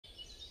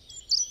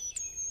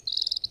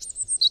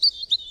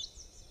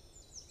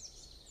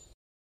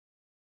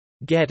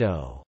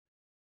Ghetto.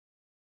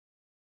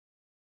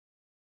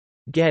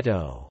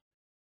 Ghetto.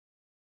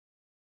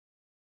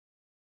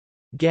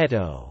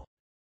 Ghetto.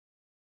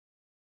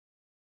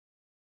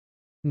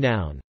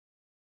 Noun.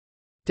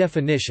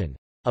 Definition: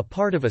 a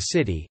part of a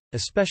city,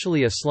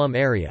 especially a slum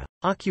area,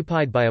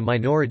 occupied by a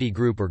minority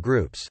group or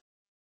groups.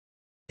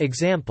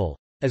 Example: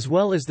 as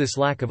well as this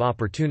lack of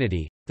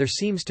opportunity, there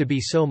seems to be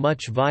so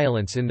much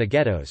violence in the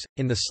ghettos,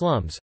 in the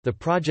slums, the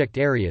project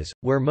areas,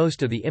 where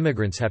most of the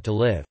immigrants have to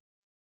live.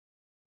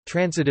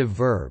 Transitive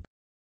verb.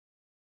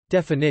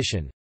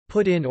 Definition: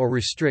 put in or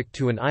restrict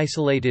to an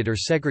isolated or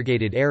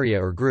segregated area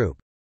or group.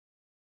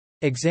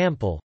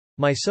 Example: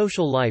 my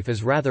social life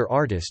is rather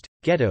artist,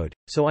 ghettoed,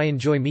 so I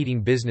enjoy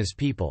meeting business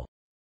people.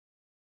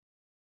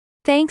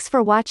 Thanks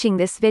for watching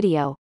this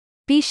video.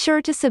 Be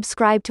sure to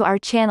subscribe to our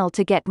channel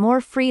to get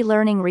more free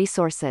learning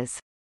resources.